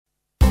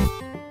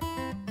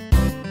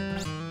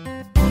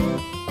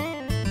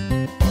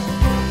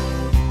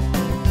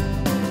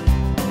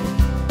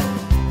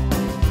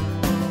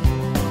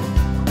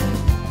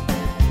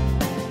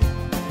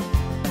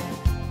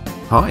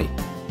Hi,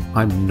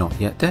 I'm Not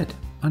Yet Dead,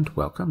 and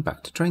welcome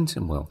back to Train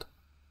Sim World.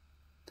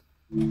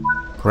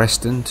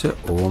 Preston to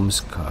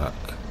Ormskirk.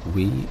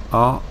 We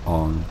are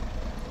on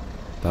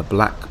the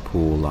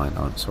Blackpool line.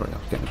 Oh, I'm sorry,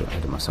 I'm getting a bit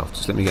ahead of myself.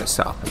 Just let me get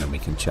set up and then we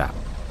can chat.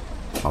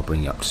 I'll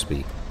bring you up to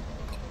speed.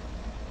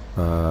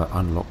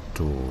 Unlock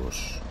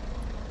doors.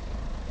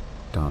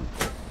 Done.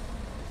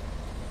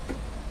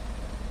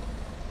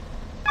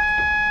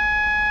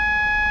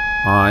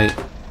 I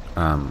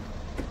am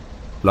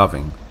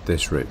loving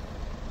this route.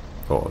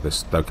 Or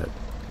this, okay.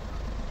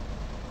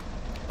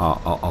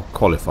 I'll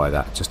qualify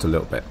that just a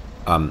little bit.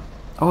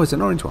 Oh, it's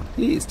an orange one.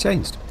 It's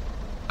changed.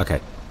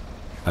 Okay.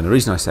 And the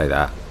reason I say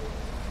that,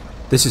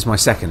 this is my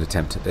second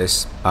attempt at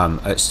this.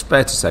 It's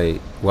fair to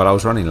say, well, I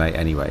was running late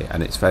anyway,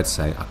 and it's fair to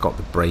say I got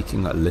the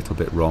braking a little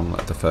bit wrong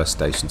at the first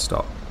station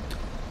stop.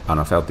 And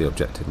I failed the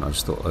objective, and I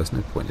just thought, oh, there's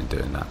no point in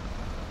doing that.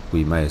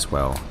 We may as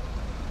well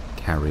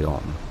carry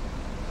on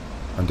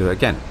and do it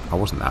again. I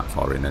wasn't that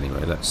far in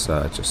anyway. Let's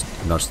just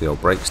nudge the old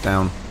brakes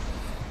down.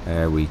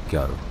 There we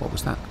go. What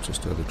was that?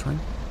 Just the other train?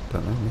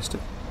 Don't know, missed it.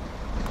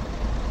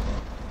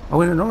 Oh,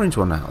 we're in an orange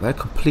one now. They're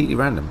completely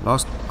random.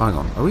 Hang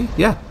on, are we?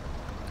 Yeah.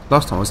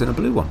 Last time I was in a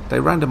blue one. They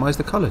randomised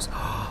the colours.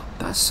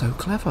 That's so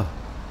clever.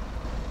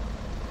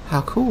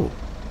 How cool.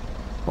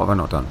 What have I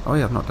not done? Oh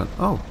yeah, I've not done.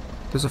 Oh,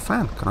 there's a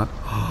fan. Can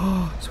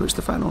I switch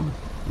the fan on?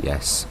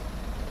 Yes.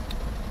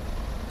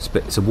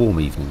 It's a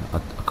warm evening. I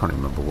can't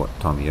remember what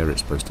time of year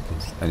it's supposed to be.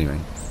 Anyway,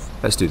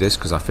 let's do this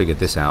because I figured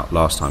this out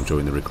last time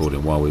during the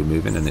recording while we were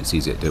moving, and it's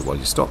easier to do it while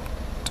you stop.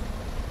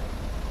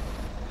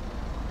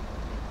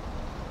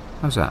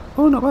 How's that?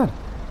 Oh, not bad.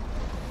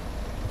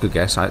 Good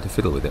guess. I had to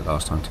fiddle with it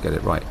last time to get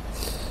it right.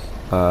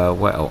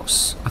 What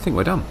else? I think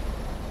we're done.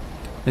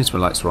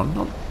 Instrument lights are on.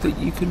 Not that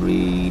you can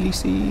really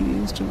see the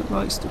instrument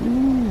lights.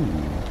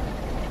 Ooh.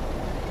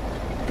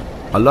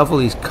 I love all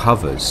these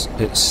covers.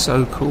 It's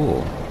so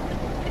cool.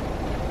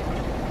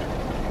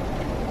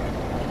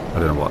 I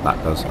don't know what that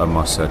does. Oh,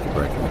 my circuit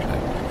breaker. Okay.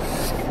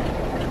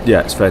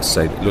 Yeah, it's fair to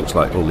say it looks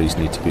like all these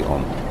need to be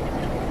on.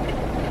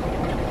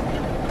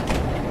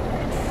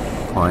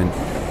 Fine.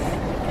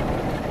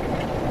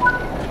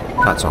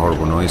 That's a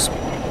horrible noise.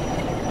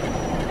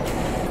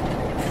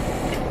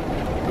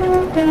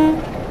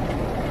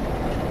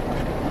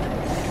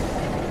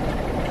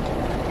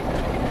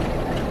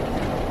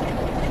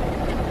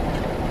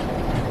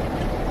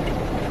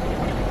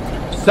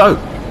 So,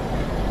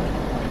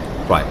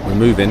 right, we're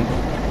moving.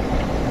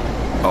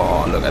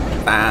 Oh, look at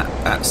that.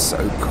 That's so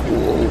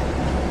cool.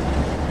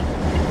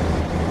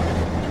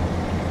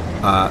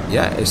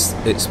 Yeah, it's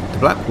the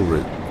Blackpool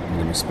route. I'm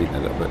going to speed a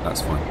little bit,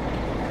 that's fine.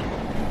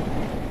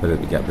 But let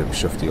me get a bit of a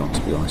shufty on,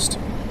 to be honest.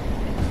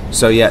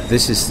 So yeah,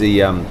 this is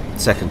the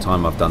second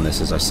time I've done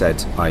this. As I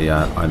said,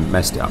 I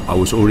messed it up. I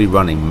was already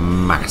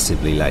running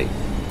massively late.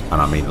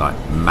 And I mean like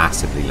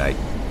massively late.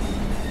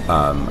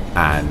 Ooh,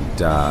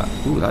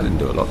 that didn't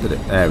do a lot, did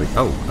it? There we go.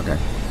 Oh, okay.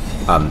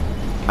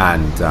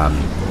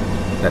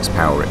 Let's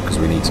power it because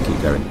we need to keep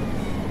going.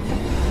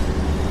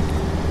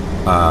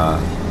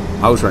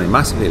 I was running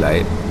massively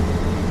late.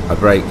 I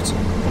braked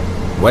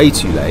way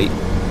too late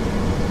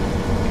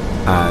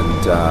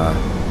and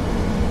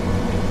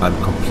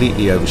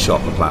completely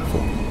overshot the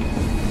platform.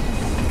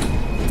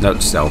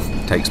 Note to self,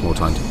 it takes more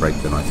time to brake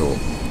than I thought.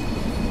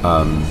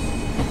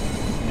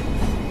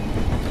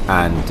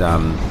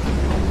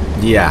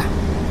 Yeah,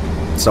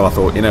 so I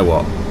thought, you know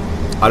what,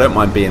 I don't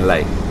mind being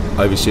late.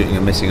 Overshooting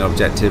and missing an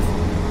objective,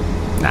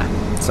 nah.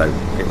 So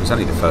it was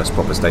only the first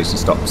proper station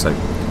stop, so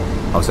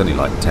I was only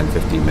like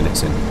 10-15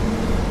 minutes in.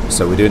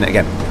 So we're doing it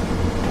again.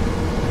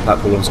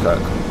 Blackpool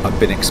Ormskirk. I've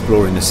been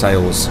exploring the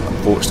sails,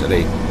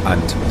 unfortunately,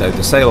 and though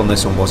the sail on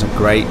this one wasn't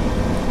great,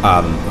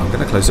 I'm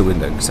going to close the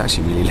window because it's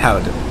actually really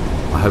loud.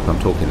 I hope I'm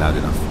talking loud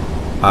enough.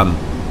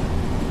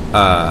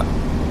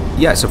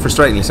 Yeah, so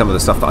frustratingly, some of the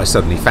stuff that I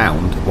suddenly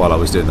found while I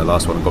was doing the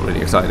last one and got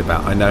really excited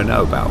about, I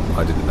know about.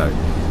 I didn't know.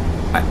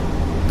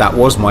 That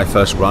was my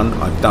first run.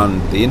 I've done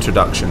the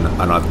introduction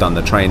and I've done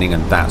the training,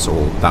 and that's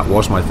all. That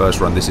was my first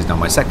run. This is now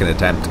my second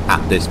attempt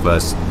at this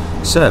first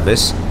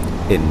service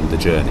in the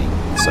journey.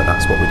 So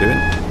that's what we're doing.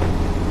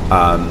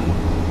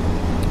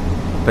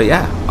 But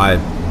yeah,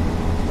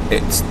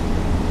 it's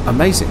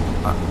amazing.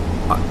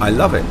 I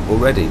love it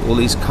already. All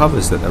these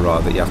covers that there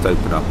are that you have to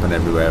open up and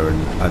everywhere,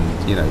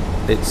 and you know,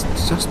 it's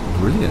just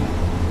brilliant.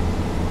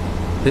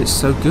 It's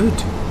so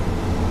good.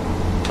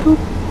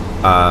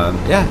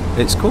 Yeah,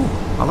 it's cool.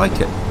 I like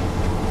it.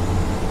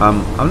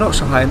 I'm not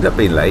sure how I ended up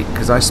being late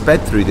because I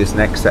sped through this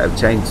next set of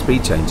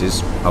speed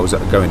changes. I was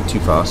going too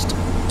fast.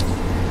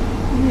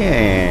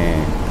 Yeah.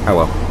 Oh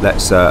well.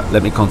 Let's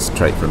let me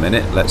concentrate for a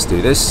minute. Let's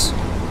do this.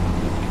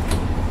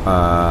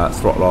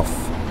 Throttle off.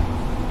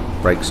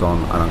 Brakes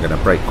on, and I'm going to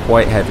brake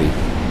quite heavy.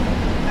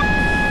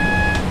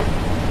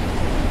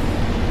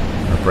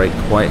 I'm going to brake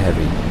quite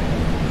heavy.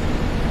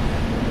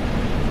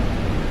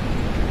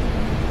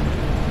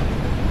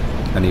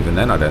 And even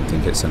then I don't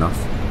think it's enough.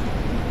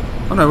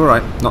 Oh no,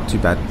 alright, not too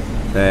bad.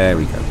 There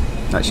we go.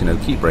 Actually no,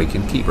 keep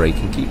braking, keep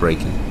braking, keep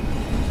braking.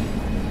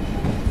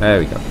 There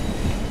we go.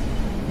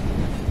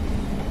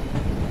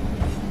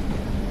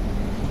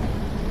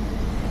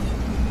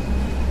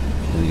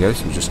 go.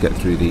 So we'll just get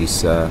through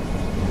these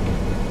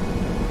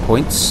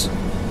points.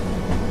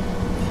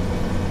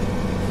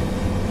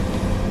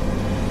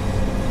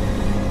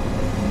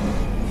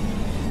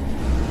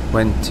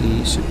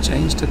 $20 should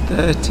change to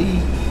 30.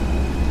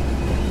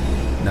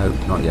 No,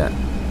 not yet.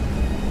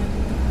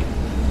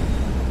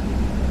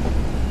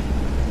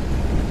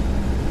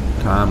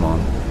 Come on.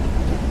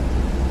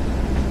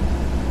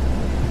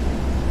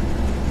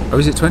 Oh,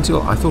 is it 20?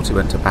 I thought it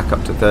went to back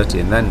up to 30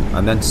 and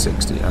then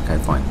 60. Okay,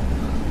 fine.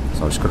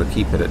 So I've just got to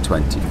keep it at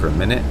 20 for a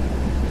minute,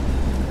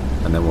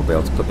 and then we'll be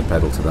able to put the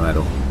pedal to the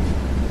metal.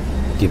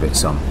 Give it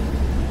some,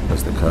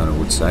 as the Colonel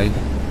would say.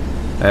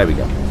 There we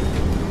go.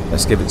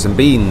 Let's give it some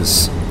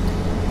beans.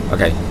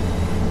 Okay.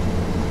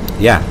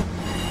 Yeah.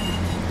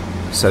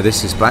 So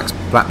this is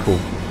Blackpool.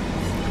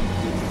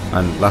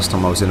 And last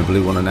time I was in a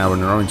blue one and now in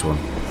an orange one.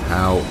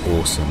 How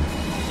awesome.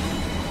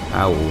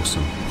 How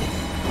awesome.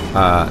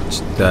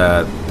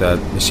 The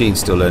machine's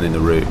still learning the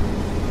route.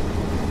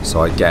 So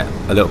I get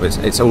a little bit...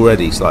 It's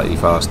already slightly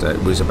faster.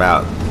 It was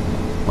about...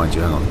 Mind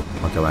you, hang on.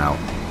 I'll go out.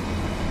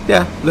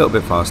 Yeah, a little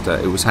bit faster.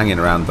 It was hanging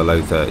around the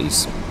low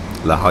 30s.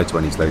 The high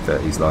 20s, low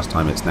 30s last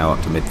time. It's now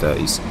up to mid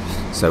 30s.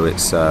 So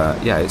it's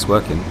yeah, it's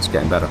working. It's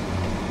getting better.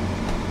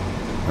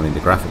 I mean, the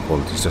graphic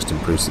quality's just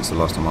improved since the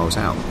last time I was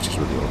out, which is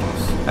really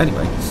odd.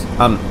 Anyway,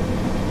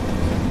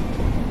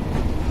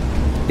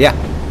 yeah.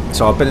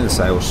 So I've been in the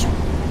sales.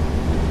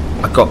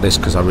 I got this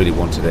because I really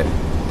wanted it.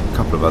 A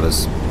couple of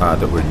others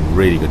that were in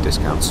really good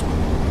discounts,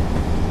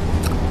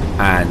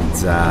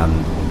 and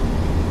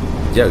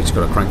yeah, we just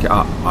got to crank it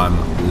up. I'm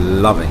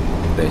loving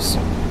this.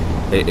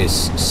 It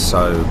is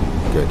so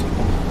good.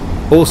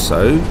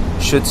 Also,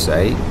 should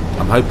say,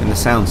 I'm hoping the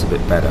sound's a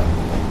bit better.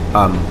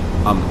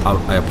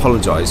 I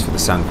apologise for the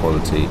sound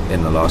quality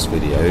in the last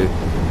video.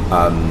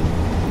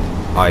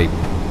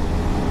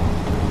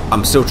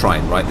 I'm still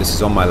trying, right? This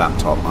is on my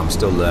laptop. I'm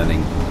still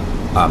learning.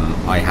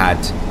 I had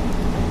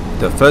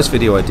the first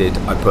video I did,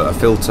 I put a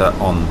filter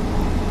on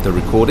the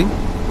recording,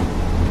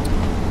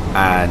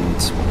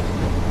 and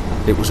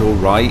it was all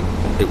right.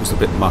 It was a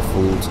bit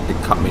muffled. It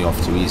cut me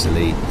off too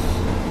easily.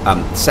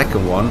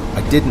 Second one,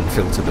 I didn't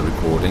filter the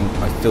recording.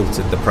 I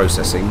filtered the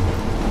processing,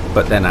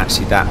 but then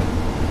actually that,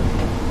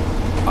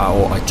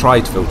 or I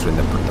tried filtering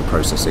the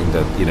processing,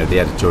 the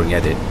edit during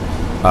edit,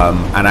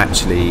 and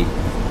actually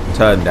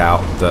turned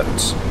out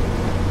that,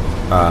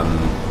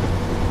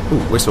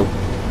 ooh, whistle.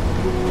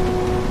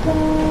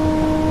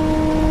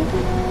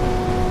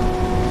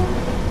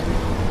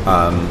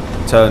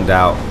 Turned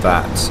out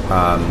that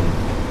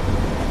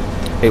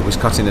it was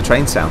cutting the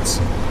train sounds.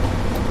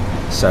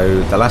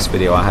 So the last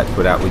video I had to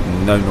put out with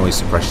no noise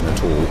suppression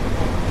at all,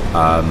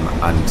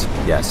 and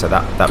yeah, so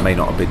that may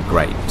not have been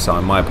great.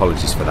 So my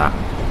apologies for that.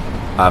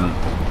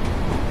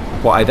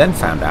 What I then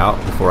found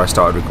out before I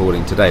started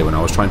recording today, when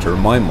I was trying to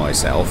remind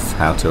myself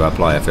how to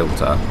apply a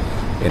filter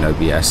in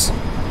OBS,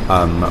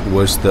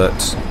 was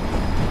that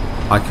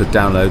I could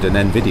download an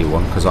NVIDIA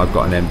one, because I've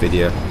got an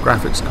NVIDIA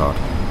graphics card.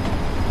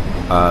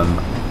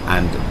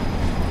 And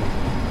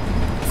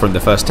from the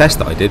first test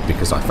that I did,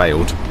 because I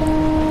failed,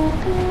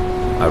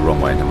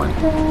 wrong way, never mind,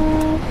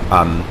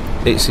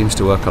 it seems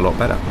to work a lot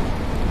better.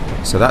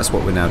 So that's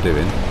what we're now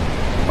doing.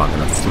 I'm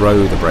going to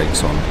throw the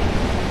brakes on. I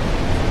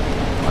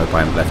hope I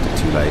haven't left it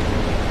too late.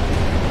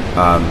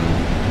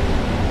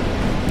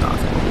 No, I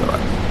think we'll be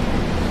alright.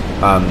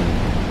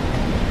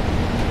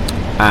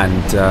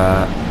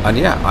 And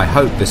yeah, I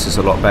hope this is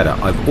a lot better.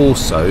 I've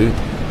also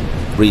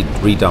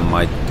redone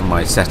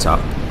my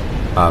setup.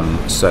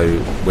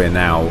 So we're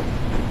now,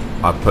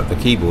 I've put the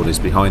keyboard is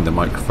behind the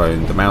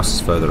microphone, the mouse is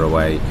further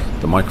away,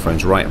 the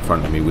microphone's right in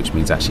front of me, which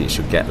means actually it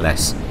should get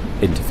less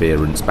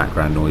interference,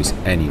 background noise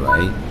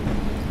anyway.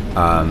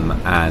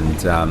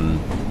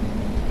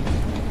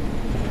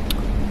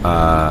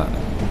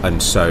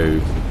 And so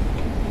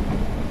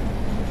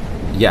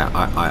yeah,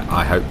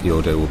 I hope the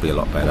audio will be a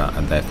lot better,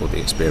 and therefore the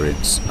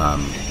experience.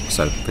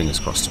 So fingers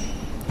crossed.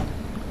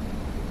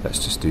 Let's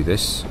just do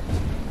this.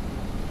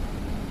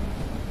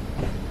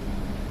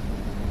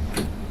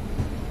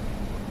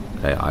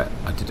 Okay,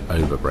 I did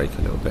over brake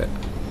a little bit.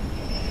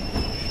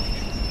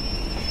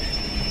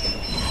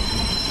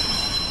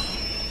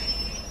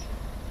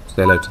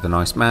 Say hello to the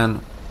nice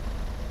man.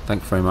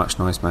 Thank you very much,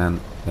 nice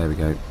man. There we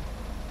go.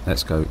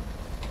 Let's go.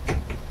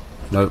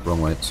 No, wrong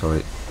way,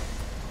 sorry.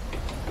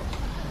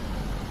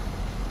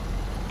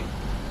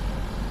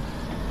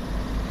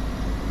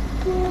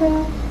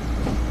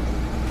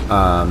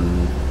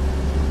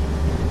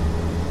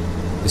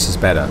 This is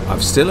better.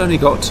 I've still only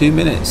got 2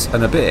 minutes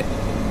and a bit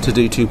to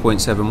do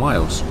 2.7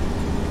 miles.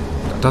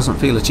 That doesn't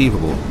feel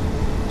achievable.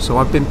 So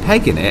I've been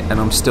pegging it, and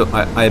I'm still,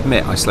 I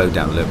admit I slowed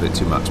down a little bit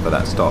too much for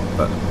that stop,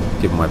 but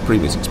given my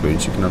previous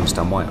experience you can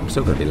understand why. I'm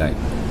still going to be late,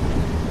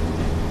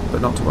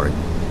 but not to worry,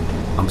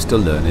 I'm still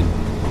learning.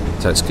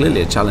 So it's clearly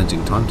a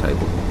challenging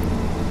timetable.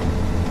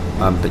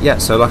 But yeah,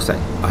 so like I say,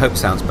 I hope it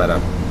sounds better.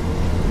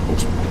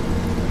 Awesome.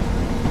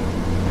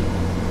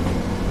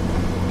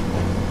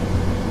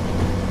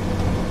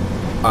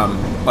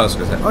 What else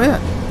was I going to say? Oh yeah,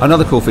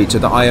 Another cool feature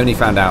that I only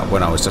found out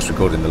when I was just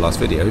recording the last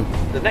video.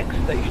 The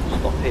next station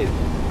stop is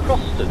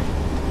Preston.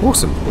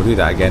 Awesome. We'll do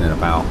that again in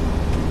about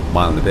a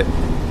mile and a bit.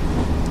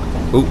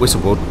 Ooh,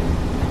 whistleboard.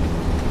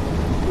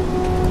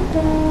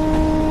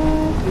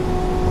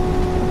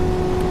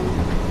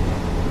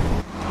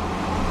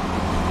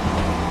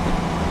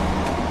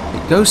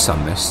 It goes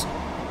some, this.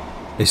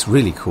 It's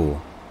really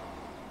cool.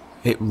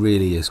 It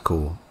really is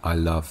cool. I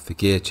love the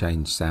gear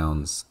change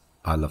sounds.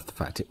 I love the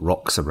fact it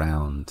rocks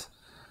around.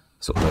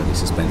 Sort of early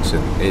suspension.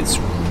 It's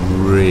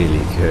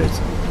really good.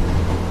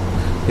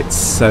 It's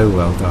so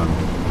well done.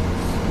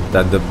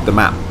 The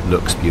map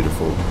looks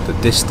beautiful. The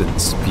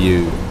distance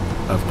view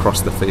across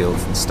the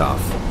fields and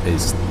stuff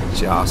is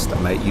just,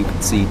 mate, you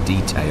can see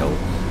detail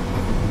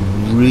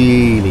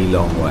really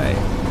long way.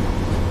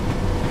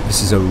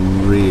 This is a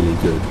really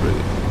good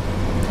route,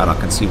 and I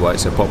can see why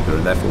it's so popular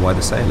and therefore why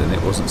the sale in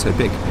it wasn't so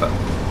big. But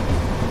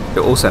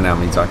it also now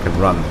means I can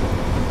run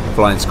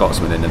Flying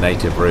Scotsman in the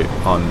native route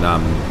on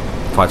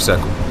 5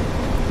 Circle,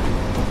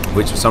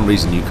 which for some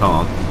reason you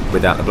can't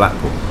without the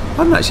Blackpool. I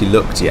haven't actually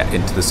looked yet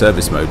into the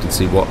service mode and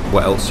see what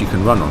else you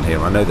can run on here.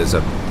 I know there's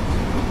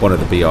one of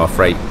the BR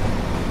Freight,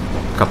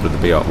 a couple of the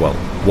BR, well,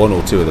 1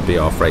 or 2 of the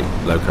BR Freight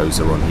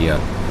locos are on here,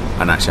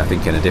 and actually I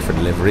think in a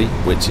different livery,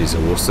 which is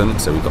awesome.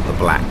 So we've got the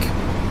black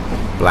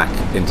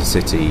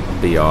Intercity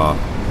BR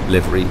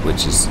livery,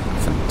 which is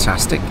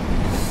fantastic.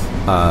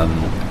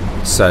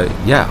 So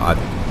yeah,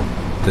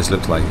 this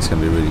looks like it's going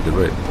to be a really good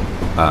route.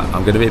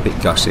 I'm going to be a bit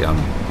gushy. I'm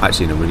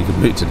actually in a really good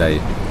mood today.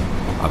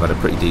 I've had a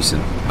pretty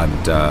decent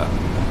and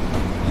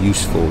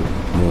useful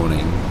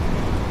morning,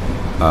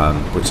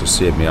 which has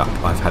cheered me up.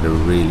 I've had a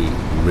really,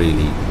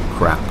 really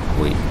crap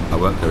week. I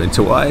won't go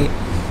into why.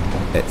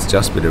 It's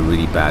just been a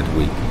really bad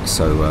week.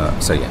 So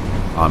yeah,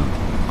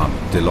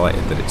 I'm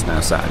delighted that it's now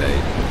Saturday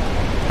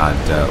and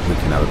we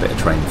can have a bit of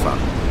train fun.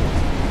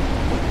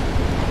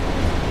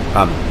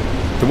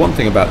 The one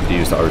thing about the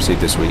news that I received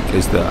this week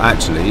is that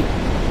actually,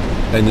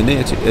 in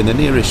the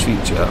nearest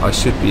future, I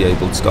should be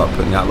able to start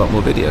putting out a lot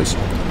more videos.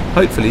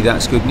 Hopefully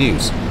that's good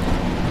news.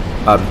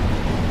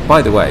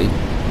 By the way,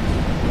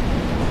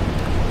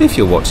 if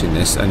you're watching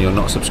this and you're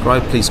not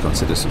subscribed, please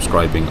consider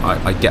subscribing.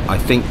 I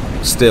think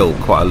still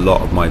quite a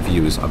lot of my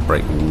viewers, I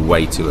break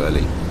way too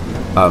early.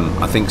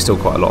 I think still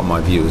quite a lot of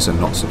my viewers are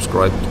not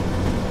subscribed,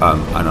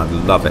 and I'd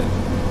love it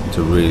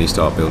to really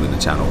start building the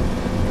channel.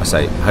 I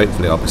say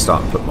hopefully I'll be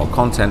starting to put more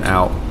content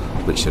out,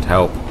 which should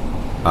help.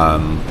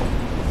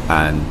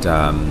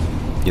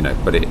 You know,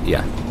 but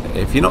yeah,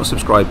 if you're not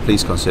subscribed,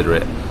 please consider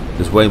it.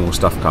 There's way more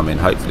stuff coming.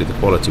 Hopefully the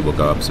quality will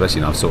go up,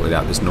 especially now I've sorted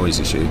out this noise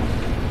issue.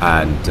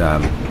 And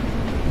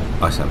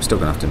I'm still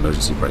going to have to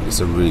emergency brake. It's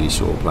a really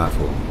short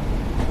platform.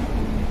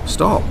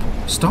 Stop,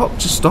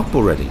 just stop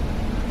already.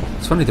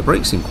 It's funny, the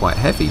brakes seem quite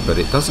heavy, but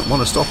it doesn't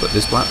want to stop at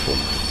this platform.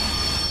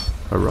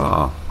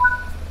 Hurrah.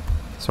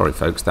 Sorry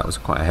folks, that was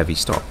quite a heavy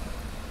stop.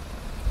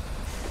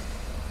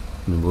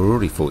 I mean, we're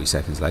already 40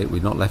 seconds late.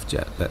 We've not left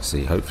yet. Let's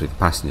see. Hopefully the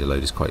passenger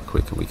load is quite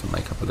quick and we can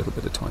make up a little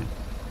bit of time.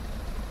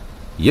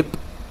 Yep.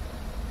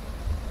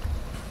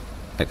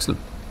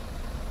 Excellent.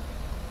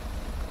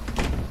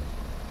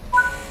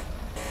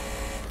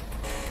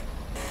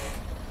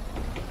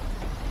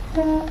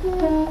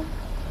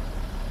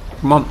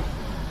 Come on.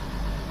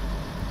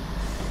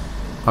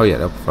 Oh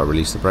yeah, if I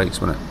release the brakes,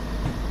 won't it?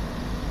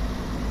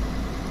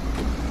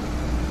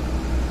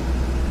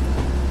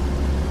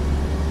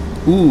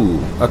 Ooh,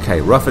 okay,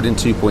 Rufford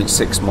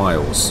 2.6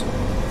 miles,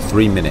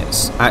 3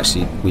 minutes.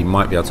 Actually, we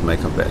might be able to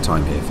make up a bit of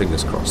time here,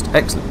 fingers crossed.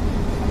 Excellent.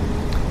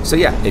 So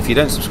yeah, if you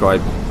don't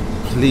subscribe,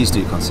 please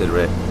do consider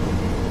it.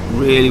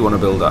 Really want to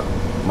build up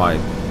my,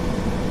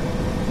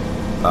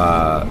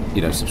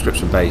 you know,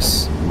 subscription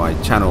base, my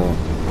channel.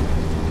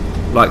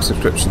 Like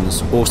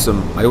subscriptions,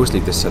 awesome. I always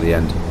leave this to the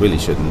end, really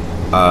shouldn't.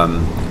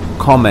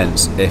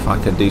 Comments if I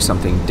can do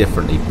something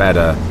differently,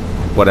 better,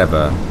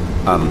 whatever.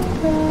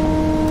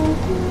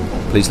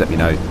 Please let me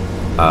know.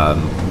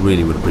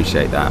 Really would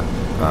appreciate that.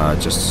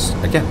 Just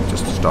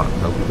to start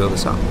helping build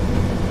this up.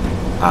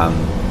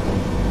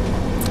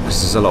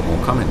 Because there's a lot more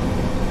coming.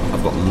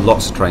 I've got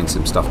lots of train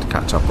sim stuff to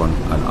catch up on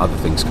and other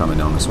things coming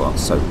on as well.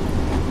 So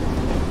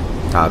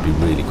that would be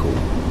really cool.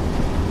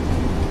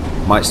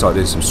 Might start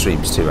doing some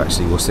streams too.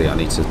 Actually, we'll see. I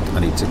need to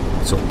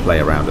sort of play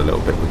around a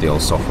little bit with the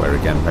old software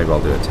again. Maybe I'll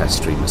do a test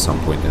stream at some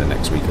point in the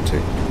next week or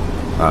two.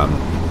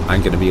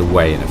 I'm going to be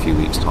away in a few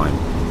weeks' time.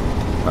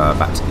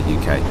 Back to the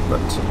UK,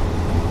 but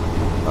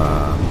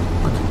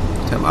I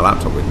can take my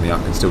laptop with me. I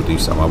can still do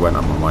some. I won't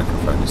have my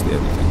microphone, is the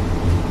only thing.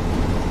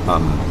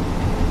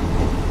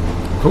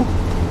 Cool.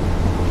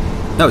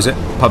 That was it.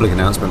 Public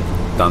announcement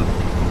done.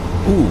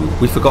 Ooh,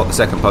 we forgot the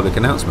second public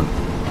announcement.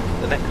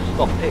 The next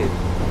stop is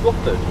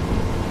Watford.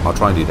 I'll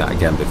try and do that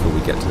again before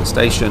we get to the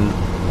station.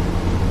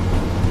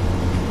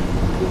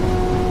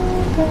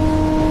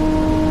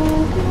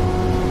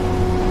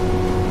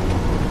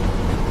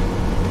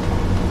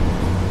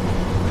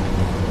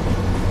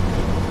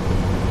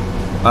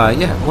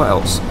 Yeah, what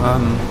else? I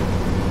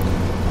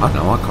don't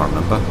know, I can't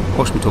remember.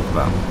 What should we talk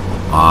about?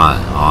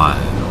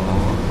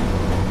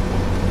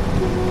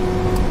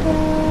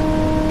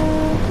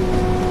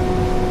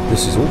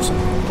 This is awesome.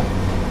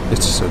 This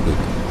is so good.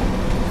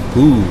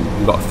 Ooh,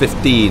 we've got a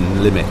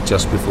 15 limit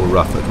just before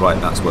Rufford. Right,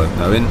 that's worth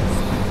knowing.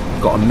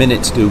 Got a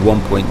minute to do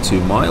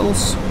 1.2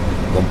 miles,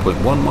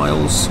 1.1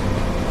 miles.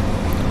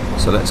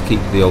 So let's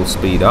keep the old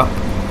speed up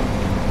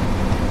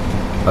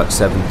at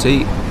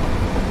 70.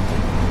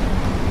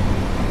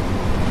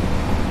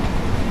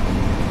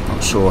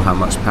 Not sure how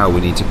much power we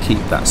need to keep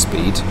that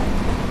speed.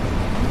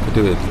 Could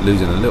do with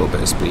losing a little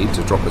bit of speed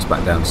to drop us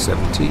back down to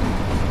 70.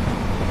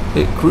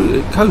 It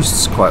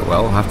coasts quite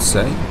well, I have to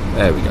say.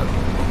 There we go.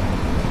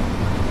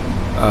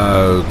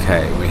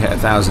 Okay, we hit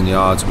 1,000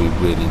 yards. We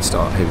really need to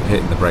start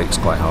hitting the brakes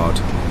quite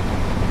hard.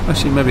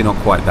 Actually, maybe not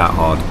quite that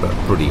hard, but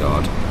pretty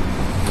hard.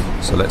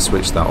 So let's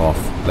switch that off.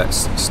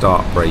 Let's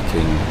start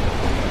braking.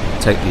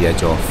 Take the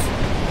edge off.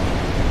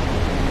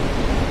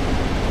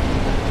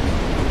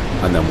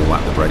 And then we'll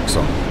whack the brakes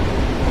on.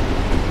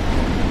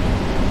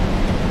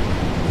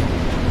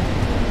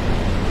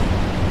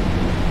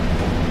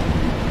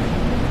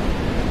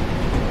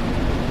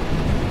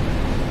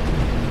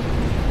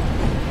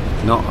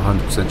 Not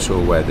 100% sure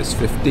where this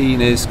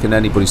 15 is. Can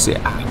anybody see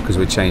it? Because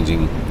we're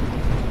changing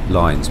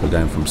lines. We're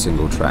going from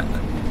single track.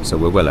 So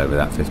we're well over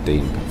that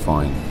 15, but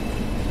fine.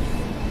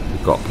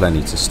 We've got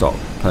plenty to stop,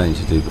 plenty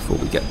to do before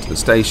we get to the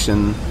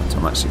station. So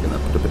I'm actually going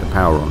to put a bit of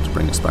power on to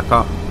bring us back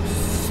up.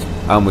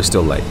 And we're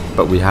still late,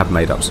 but we have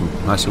made up some...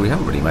 Actually, we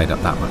haven't really made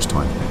up that much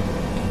time.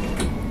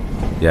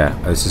 Yeah,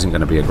 this isn't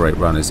going to be a great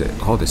run, is it?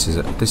 Oh, this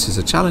is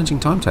a challenging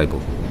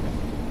timetable.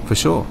 For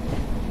sure.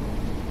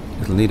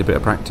 It'll need a bit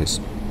of practice.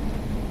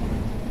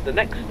 The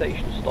next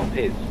station stop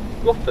is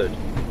Rufford.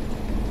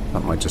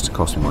 That might just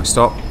cost me my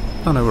stop.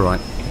 Oh no, we're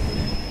right.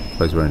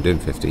 Suppose we're only doing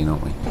 15,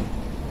 aren't we?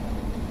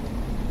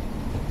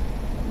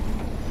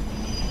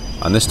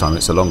 And this time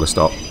it's a longer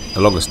stop,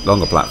 a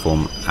longer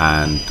platform,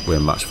 and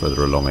we're much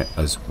further along it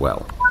as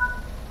well.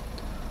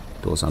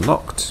 Doors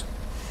unlocked.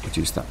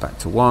 Reduce that back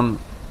to 1.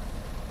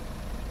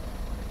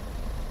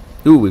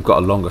 Ooh, we've got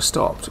a longer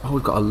stop. Oh,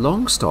 we've got a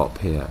long stop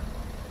here.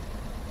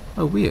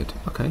 Oh, weird.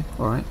 Okay,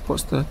 alright.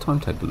 What's the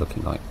timetable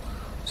looking like?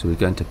 So we're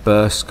going to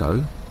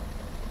Burscough,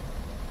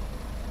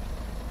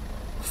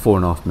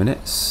 4.5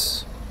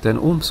 minutes, then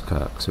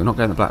Ormskirk. So we're not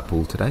going to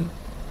Blackpool today.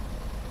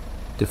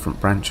 Different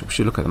branch. We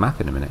should look at the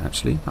map in a minute,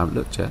 actually. I haven't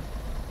looked yet.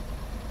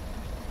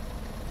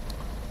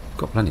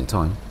 Got plenty of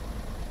time.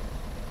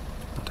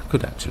 But I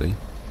could actually.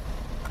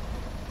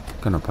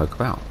 Gonna poke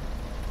about.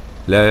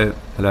 Hello,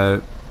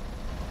 hello.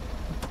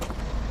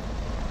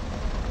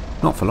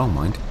 Not for long,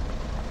 mind.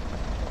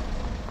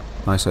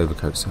 Nice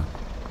overcoat, sir.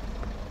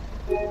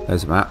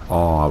 There's a map.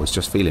 Oh, I was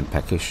just feeling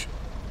peckish.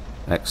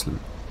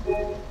 Excellent.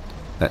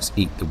 Let's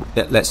eat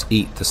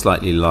the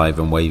slightly live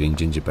and waving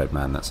gingerbread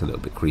man. That's a little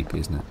bit creepy,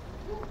 isn't it?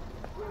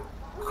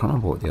 I can't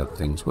remember what the other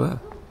things were.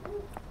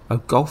 Oh,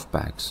 golf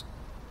bags.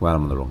 Well,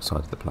 I'm on the wrong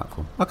side of the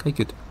platform. Okay,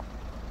 good.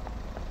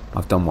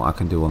 I've done what I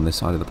can do on this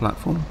side of the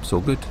platform. It's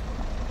all good.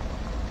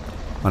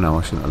 I know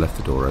I shouldn't have left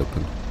the door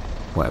open.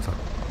 Whatever.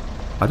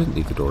 I didn't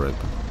leave the door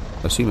open.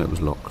 I assume it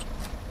was locked.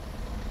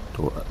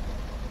 Door.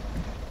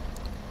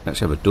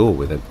 Actually have a door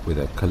with a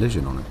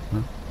collision on it.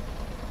 No?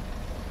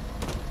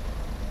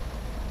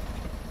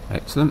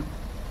 Excellent.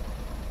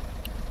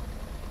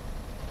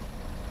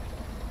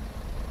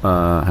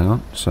 Hang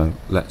on. So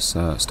let's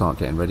start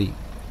getting ready.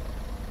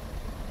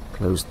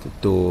 Close the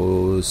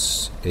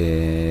doors in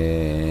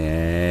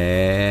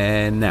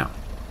now.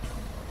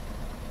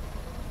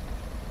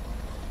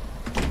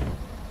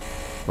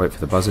 Wait for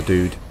the buzzer,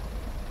 dude.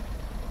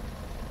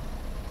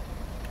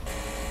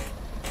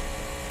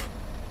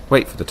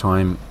 Wait for the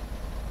time.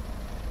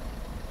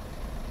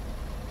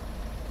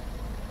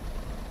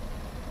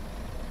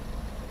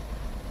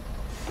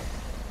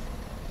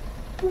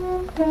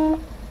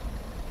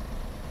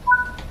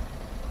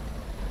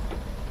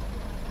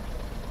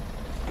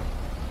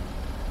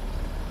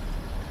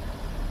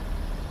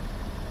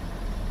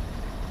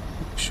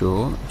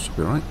 Sure, that should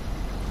be right.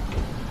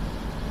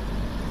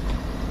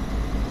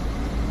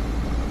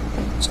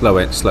 Slow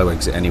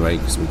exit anyway,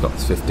 because we've got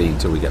 15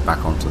 till we get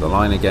back onto the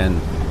line again.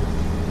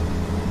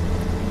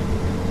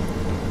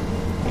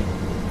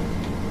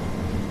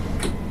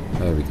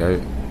 There we go.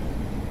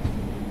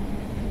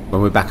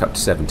 When we're back up to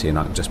 70 and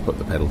I can just put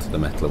the pedal to the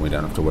metal and we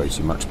don't have to worry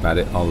too much about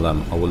it, I will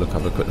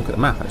have a quick look at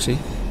the map actually.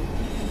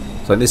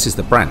 So this is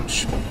the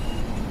branch,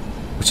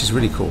 which is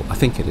really cool. I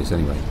think it is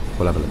anyway.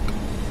 We'll have a look.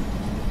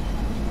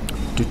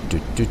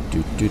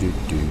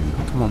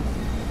 Come on.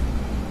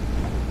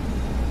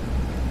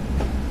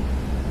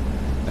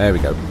 There we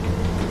go.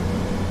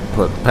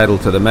 Put the pedal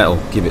to the metal,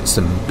 give it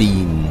some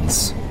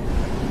beans.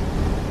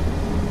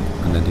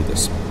 And then do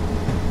this.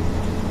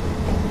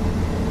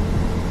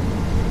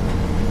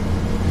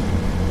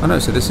 Oh no,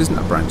 so this isn't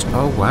a branch.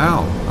 Oh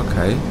wow,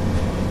 okay.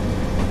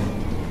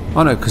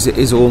 Oh no, because it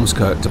is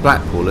Ormskirk to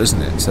Blackpool,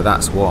 isn't it? So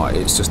that's why.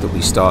 It's just that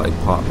we started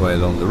part way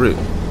along the route.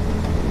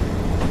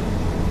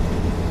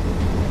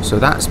 So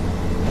that's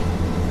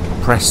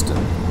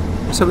Preston.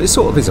 So it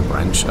sort of is a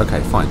branch. Okay,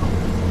 fine.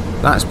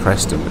 That's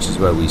Preston, which is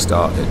where we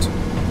started.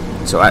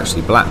 So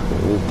actually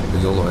Blackpool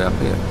is all the way up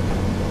here.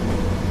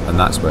 and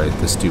that's where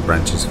there's 2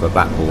 branches for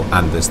Blackpool,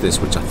 and there's this,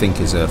 which I think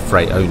is a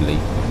freight only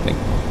thing.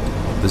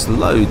 There's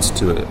loads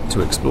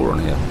to explore on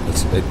here.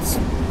 It's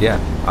yeah,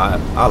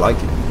 I like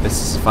it.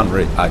 This is fun.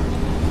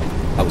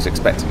 I was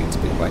expecting it to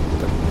be right,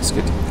 but it's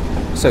good.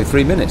 So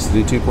 3 minutes to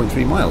do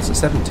 2.3 miles at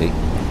 70.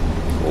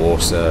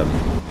 Awesome.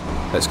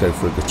 Let's go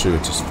for a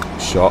gratuitous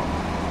shot.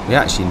 We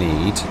actually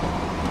need,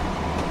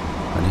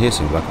 and here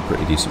seems like a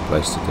pretty decent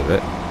place to do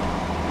it.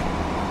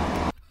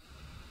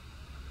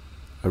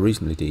 A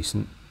reasonably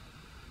decent.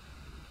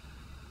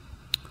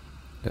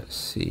 Let's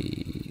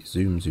see.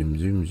 Zoom, zoom,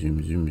 zoom,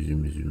 zoom, zoom,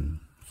 zoom, zoom.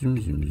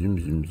 Zoom, zoom, zoom,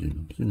 zoom,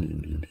 zoom, zoom,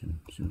 zoom, zoom,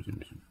 zoom, zoom,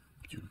 zoom,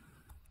 zoom.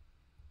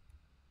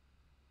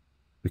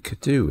 We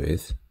could do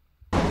with...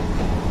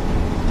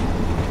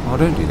 Oh,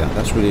 don't do that.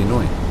 That's really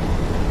annoying.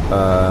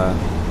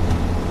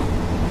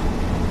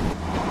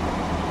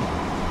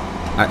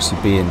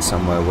 Actually be in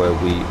somewhere where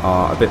we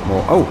are a bit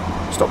more... Oh!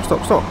 Stop,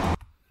 stop, stop!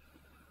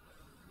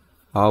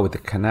 Oh, with the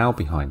canal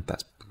behind.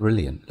 That's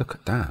brilliant. Look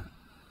at that.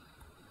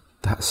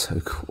 That's so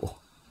cool.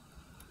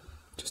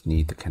 Just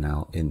need the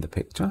canal in the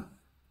picture.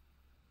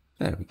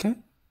 There we go.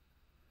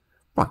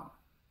 Right.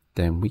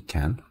 Then we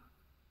can...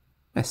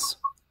 Yes.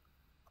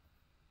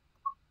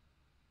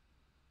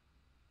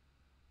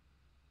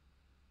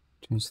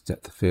 Change the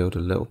depth of field a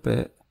little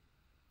bit.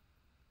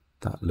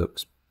 That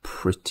looks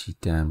pretty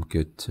damn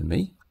good to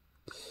me.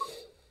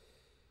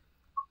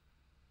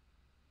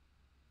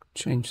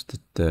 Change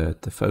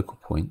the focal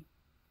point,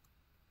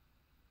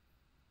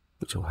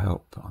 which will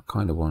help. I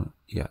kind of want,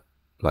 yeah,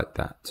 like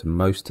that. So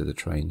most of the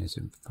train is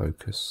in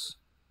focus.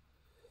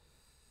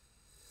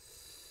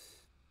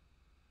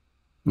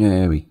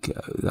 There we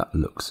go. That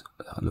looks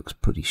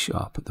pretty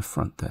sharp at the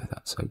front there.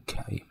 That's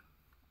okay.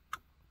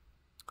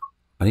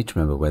 I need to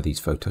remember where these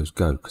photos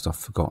go because I've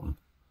forgotten.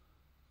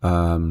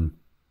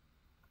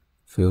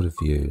 Field of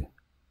view.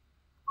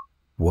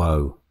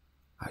 Whoa.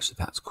 Actually,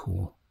 that's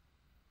cool.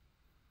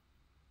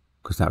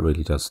 Because that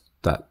really does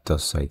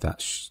say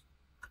that.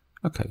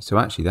 Okay, so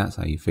actually that's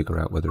how you figure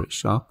out whether it's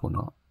sharp or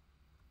not.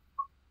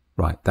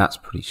 Right, that's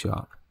pretty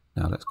sharp.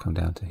 Now let's come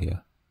down to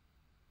here.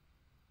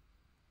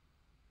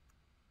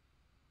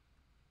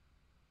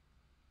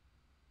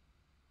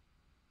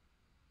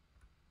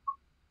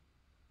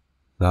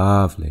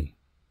 Lovely.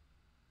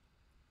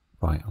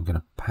 Right, I'm going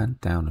to pan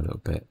down a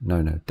little bit.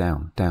 No,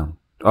 down, down.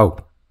 Oh,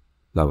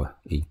 lower,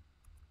 E.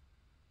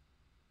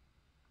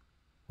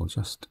 We'll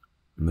just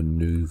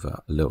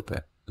maneuver a little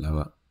bit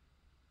lower.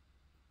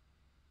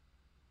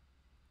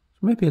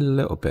 Maybe a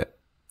little bit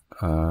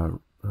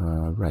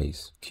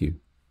raise, Q.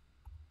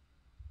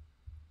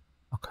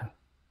 Okay.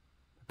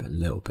 A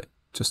little bit.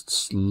 Just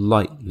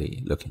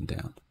slightly looking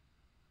down.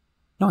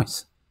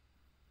 Nice.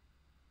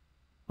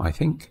 I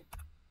think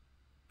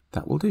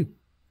that will do.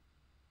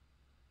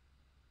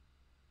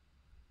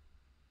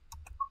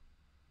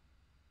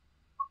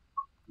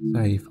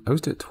 Save. I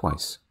always do it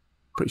twice.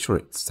 Pretty sure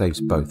it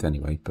saves both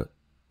anyway, but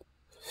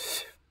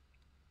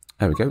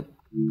there we go.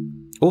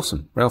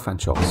 Awesome. Railfan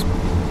shots.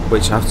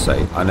 Which I have to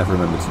say, I never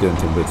remember to do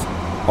anything with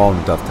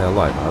on Dovetail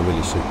Live. I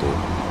really should do.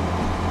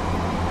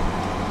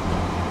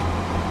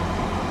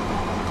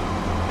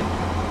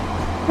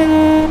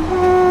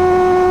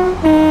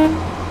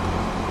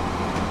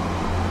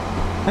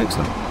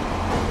 Excellent.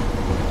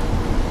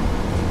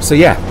 So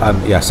yeah,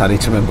 yes, I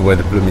need to remember where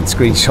the blooming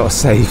screenshots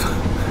save.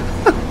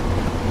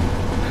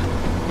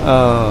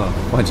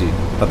 Mind you,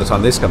 by the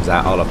time this comes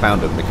out, I'll have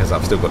found them because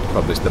I've still got to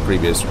publish the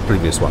previous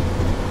one,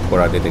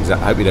 where I did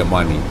exactly. I hope you don't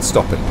mind me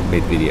stopping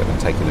mid-video and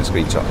taking a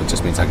screenshot. It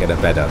just means I get a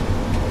better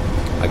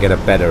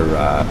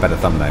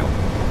thumbnail.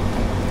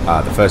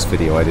 The first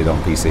video I did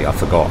on PC, I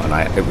forgot,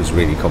 and it was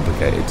really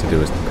complicated to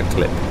do a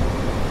clip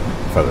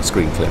for a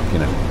screen clip, you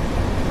know.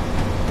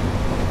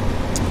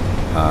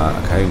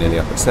 Okay, nearly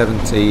up at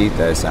 70.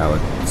 There's our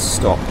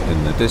stop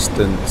in the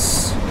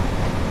distance.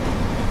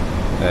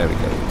 There we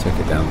go. Take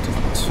it down to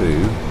 2.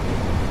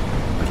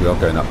 And we are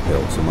going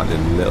uphill, so we might need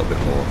a little bit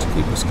more to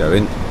keep us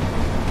going.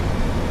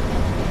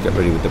 Get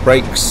ready with the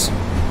brakes.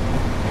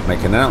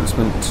 Make an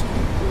announcement.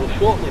 We will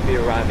shortly be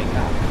arriving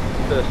at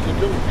Bursker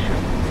Junction.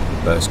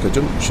 Bursker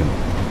Junction.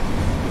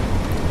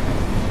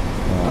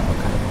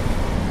 Okay.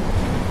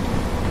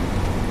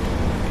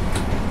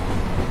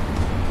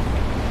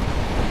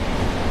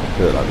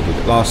 Do it like we did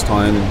it last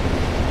time.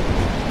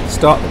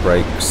 Start the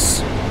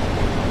brakes.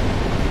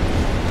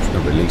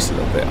 Release a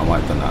little bit. I might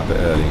have done that a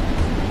bit early.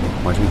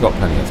 Mind you, we've got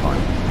plenty of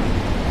time,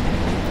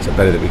 so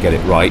better that we get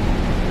it right.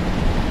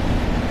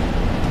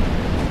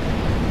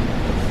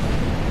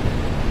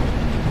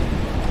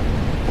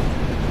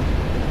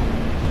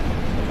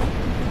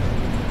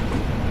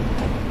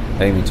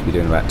 Aiming to be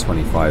doing about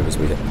 25 as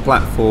we hit the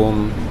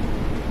platform,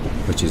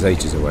 which is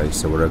ages away,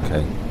 so we're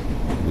okay.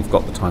 We've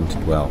got the time to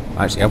dwell.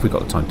 Actually, have we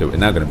got the time to do it? We're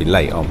now going to be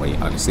late, aren't we?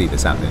 I can see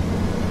this happening.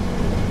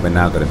 We're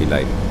now going to be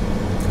late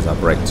because I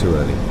braked too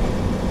early.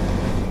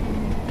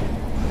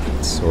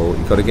 So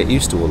you've got to get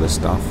used to all this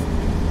stuff.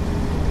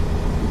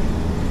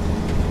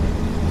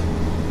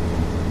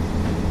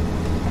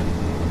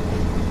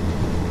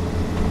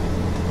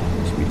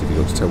 It should be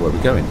difficult to tell where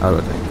we're going. Oh,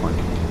 okay, fine.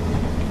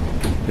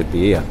 Could be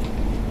here.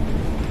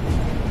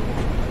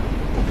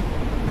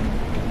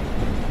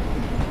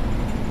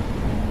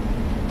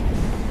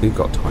 We've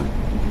got time.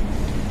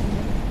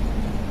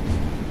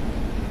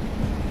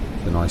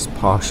 The nice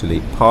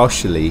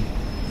partially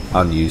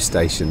unused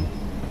station,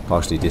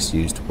 partially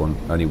disused one.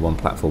 Only one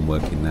platform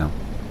working now.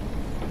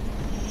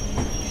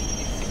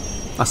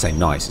 I say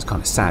nice. It's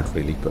kind of sad,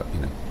 really, but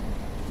you know,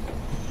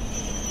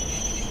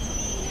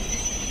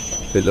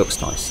 it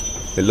looks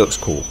nice. It looks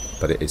cool,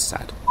 but it is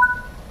sad.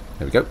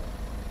 There we go.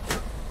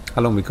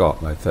 How long we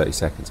got? No, 30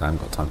 seconds. I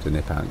haven't got time to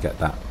nip out and get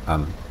that.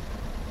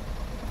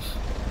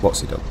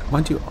 What's it done?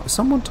 Mind you,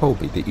 someone told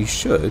me that you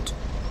should,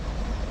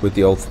 with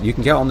the old, you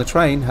can get on the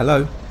train,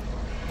 hello,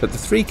 but the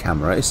 3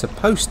 camera is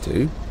supposed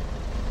to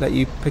let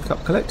you pick up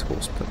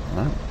collectibles, but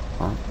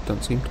I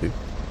don't seem to.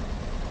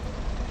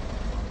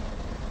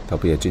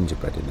 There'll be a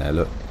gingerbread in there,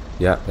 look.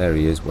 Yeah, there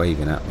he is,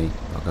 waving at me.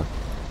 Bugger.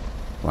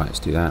 Right, let's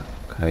do that.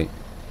 Okay,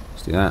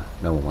 let's do that.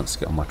 No one wants to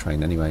get on my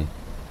train anyway.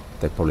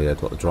 They've probably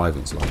heard what the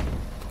driving's like.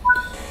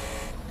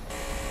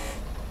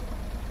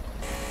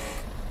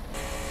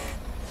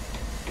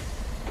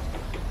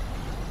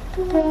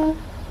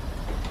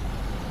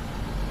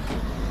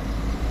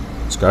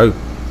 Let's go.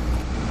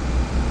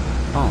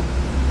 Oh,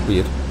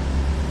 weird.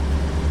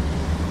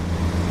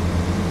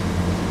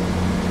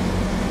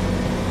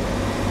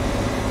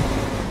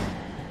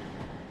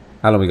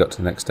 How long we got to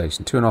the next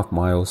station? 2.5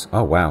 miles.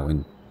 Oh wow,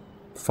 in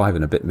 5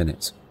 and a bit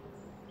minutes.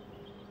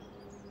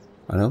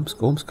 And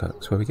Ormskirk,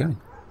 that's where we're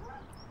going.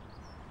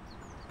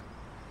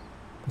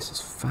 This is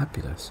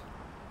fabulous.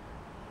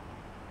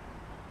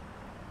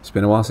 It's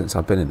been a while since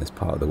I've been in this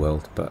part of the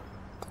world, but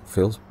it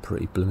feels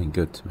pretty blooming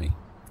good to me.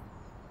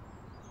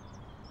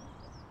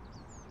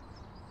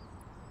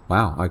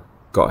 Wow, I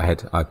got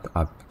ahead.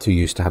 I'm too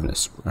used to having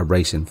a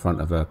race in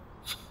front of a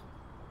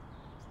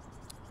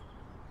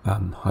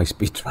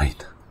high-speed train.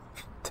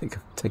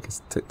 take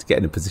us to get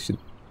in a position.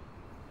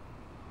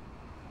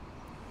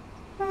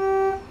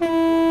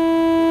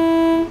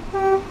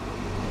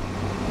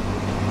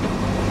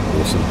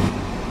 Awesome.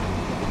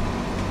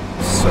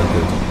 So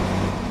good.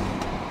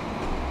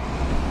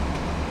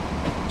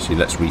 Actually,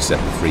 let's reset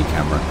the 3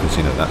 camera because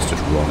you know that's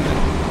just wrong.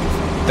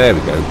 There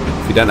we go.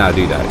 If you don't know how to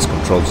do that, it's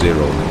Control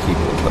 0 on the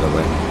keyboard, by the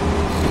way.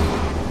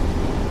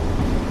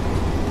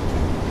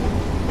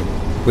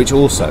 Which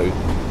also,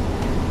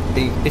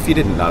 if you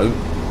didn't know,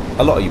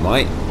 a lot of you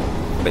might,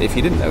 but if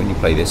you didn't know and you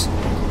play this,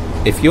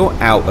 if you're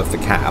out of the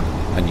cab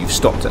and you've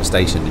stopped at a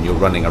station and you're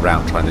running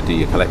around trying to do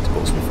your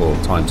collectibles before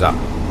time's up,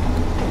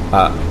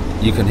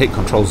 you can hit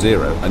Control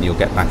 0 and you'll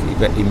get back.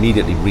 It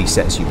immediately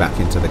resets you back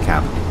into the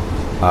cab.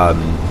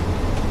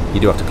 You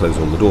do have to close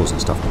all the doors and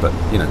stuff, but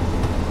you know,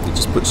 it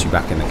just puts you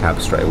back in the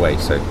cab straight away.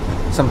 So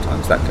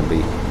sometimes that can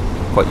be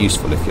quite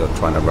useful if you're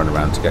trying to run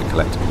around to get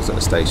collectibles at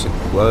a station.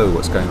 Whoa,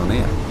 what's going on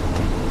here?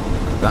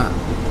 Look at that.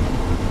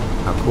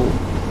 How cool.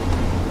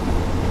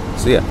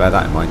 So yeah, bear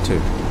that in mind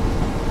too.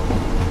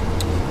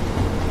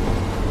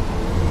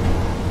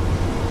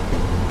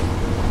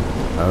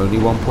 Only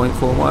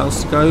 1.4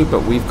 miles to go,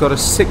 but we've got a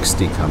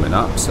 60 coming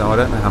up, so I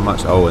don't know how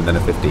much. Oh, and then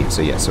a 15.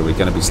 So yeah, so we're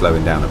going to be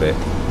slowing down a bit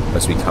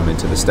as we come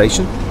into the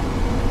station,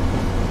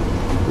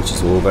 which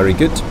is all very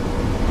good.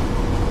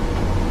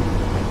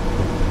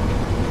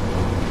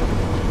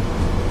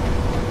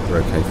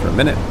 We're okay for a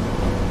minute.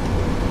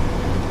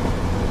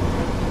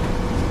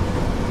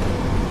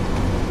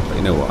 But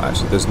you know what,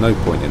 actually, there's no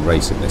point in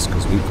racing this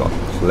because we've got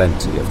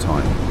plenty of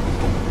time.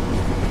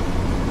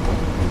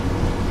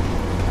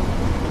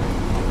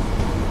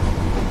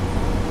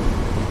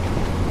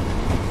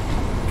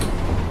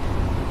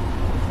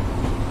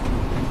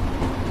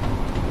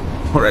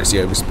 Or actually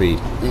overspeed.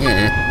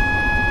 Yeah.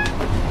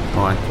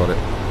 Alright, got it.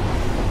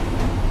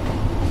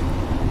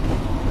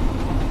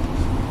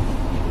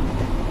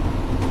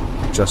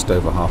 Just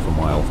over half a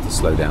mile to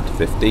slow down to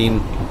 15.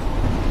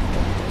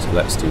 So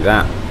let's do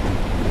that.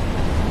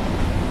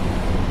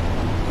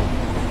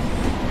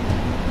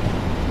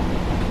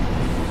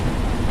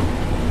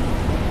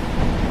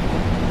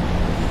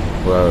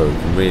 Whoa, you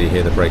can really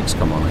hear the brakes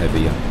come on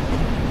heavier.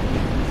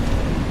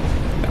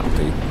 That'll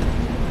do.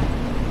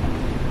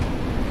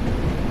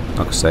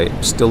 Like I say,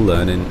 I'm still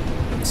learning,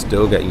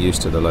 still getting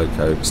used to the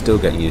loco, still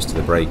getting used to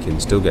the braking,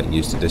 still getting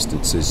used to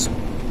distances,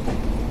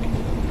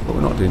 but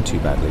we're not doing too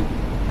badly.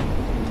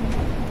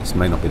 This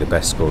may not be the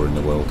best score in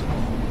the world.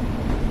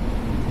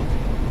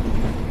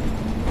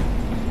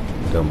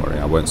 Don't worry,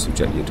 I won't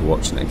subject you to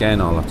watching it again.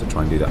 I'll have to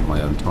try and do that in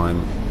my own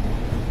time.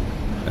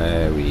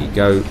 There we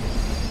go.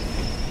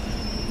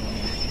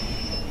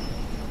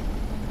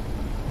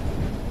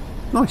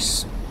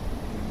 Nice.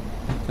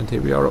 And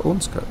here we are at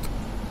Ormskirk.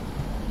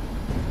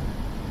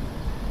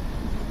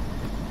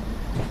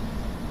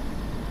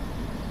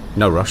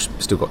 No rush,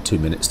 still got 2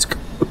 minutes to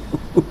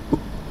go.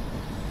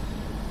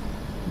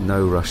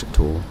 No rush at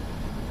all.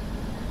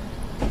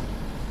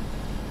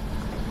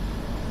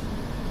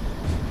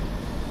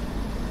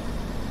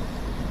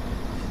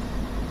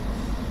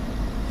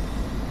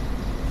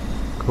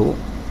 Cool.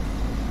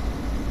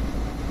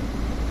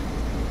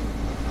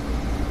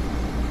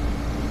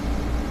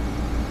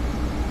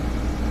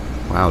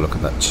 Wow, look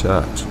at that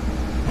church.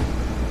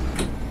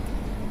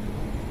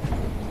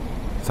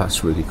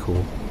 That's really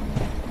cool.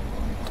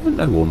 I don't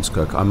know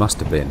Ormskirk. I must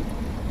have been.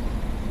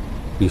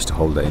 We used to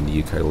hold it in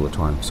the UK all the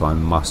time, so I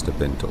must have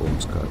been to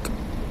Ormskirk.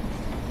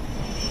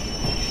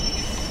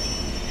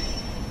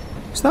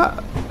 Is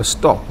that a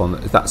stop on?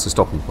 That's a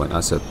stopping point.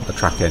 That's a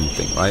track end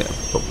thing, right?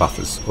 I've got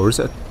buffers, or is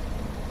it?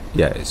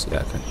 Yeah, it is.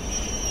 Yeah, okay.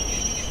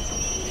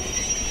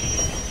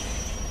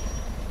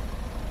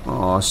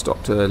 Oh, I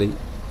stopped early.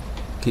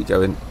 Keep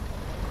going.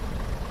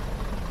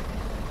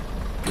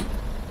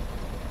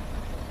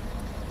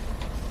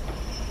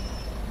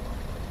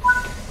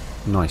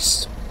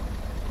 Nice.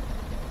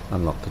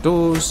 Unlock the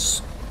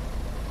doors.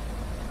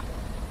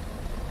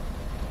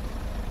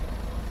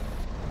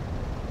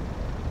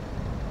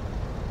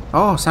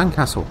 Oh,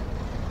 sandcastle.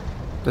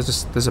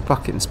 There's a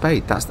bucket and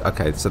spade. That's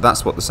okay. So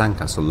that's what the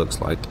sandcastle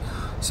looks like.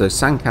 So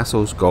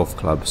sandcastles, golf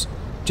clubs,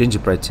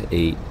 gingerbread to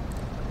eat.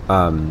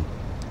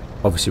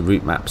 Obviously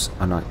route maps,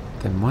 and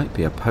there might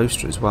be a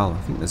poster as well.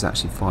 I think there's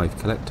actually 5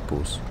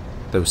 collectibles.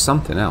 There was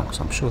something else.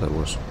 I'm sure there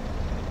was.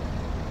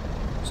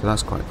 So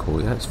that's quite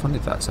cool. Yeah, it's funny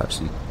that's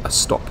actually a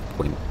stop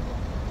point.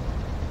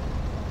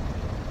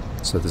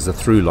 So there's a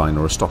through line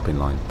or a stopping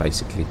line,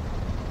 basically.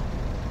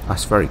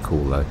 That's very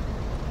cool, though.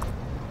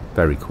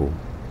 Very cool.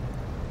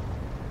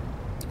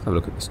 Have a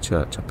look at this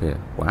church up here.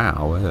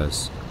 Wow,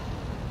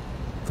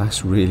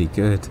 that's really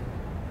good.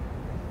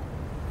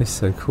 It's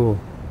so cool.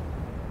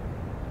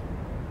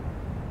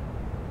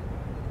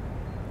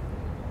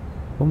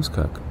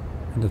 Ormskirk,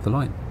 end of the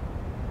line.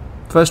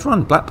 First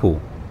run,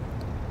 Blackpool.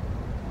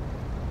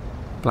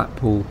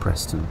 Blackpool,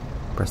 Preston.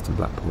 Preston,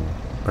 Blackpool.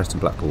 Preston,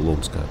 Blackpool,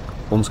 Ormskirk.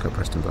 Ormskirk,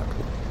 Preston,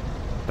 Blackpool.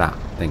 That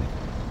thing.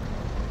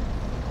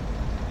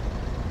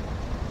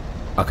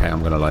 Okay,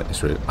 I'm going to like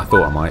this route. I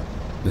thought I might.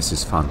 This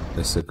is fun.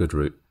 This is a good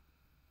route.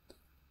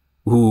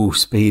 Ooh,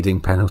 speeding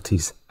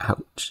penalties.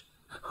 Ouch.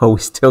 Oh, we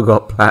still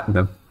got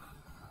platinum.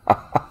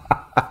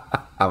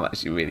 I'm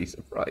actually really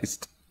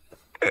surprised.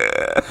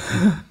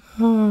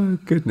 Oh,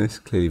 goodness.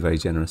 Clearly very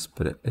generous,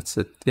 but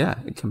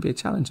it can be a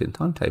challenging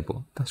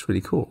timetable. That's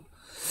really cool.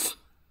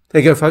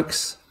 There you go,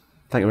 folks.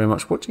 Thank you very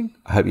much for watching.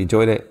 I hope you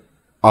enjoyed it.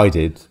 I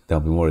did.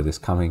 There'll be more of this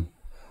coming.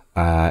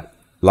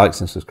 Likes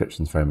and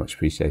subscriptions very much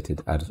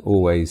appreciated. As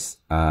always,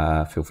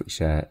 feel free to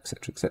share,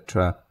 etc.,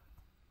 etc.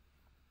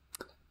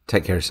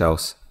 Take care of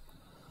yourselves.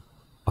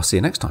 I'll see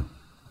you next time.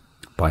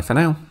 Bye for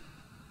now.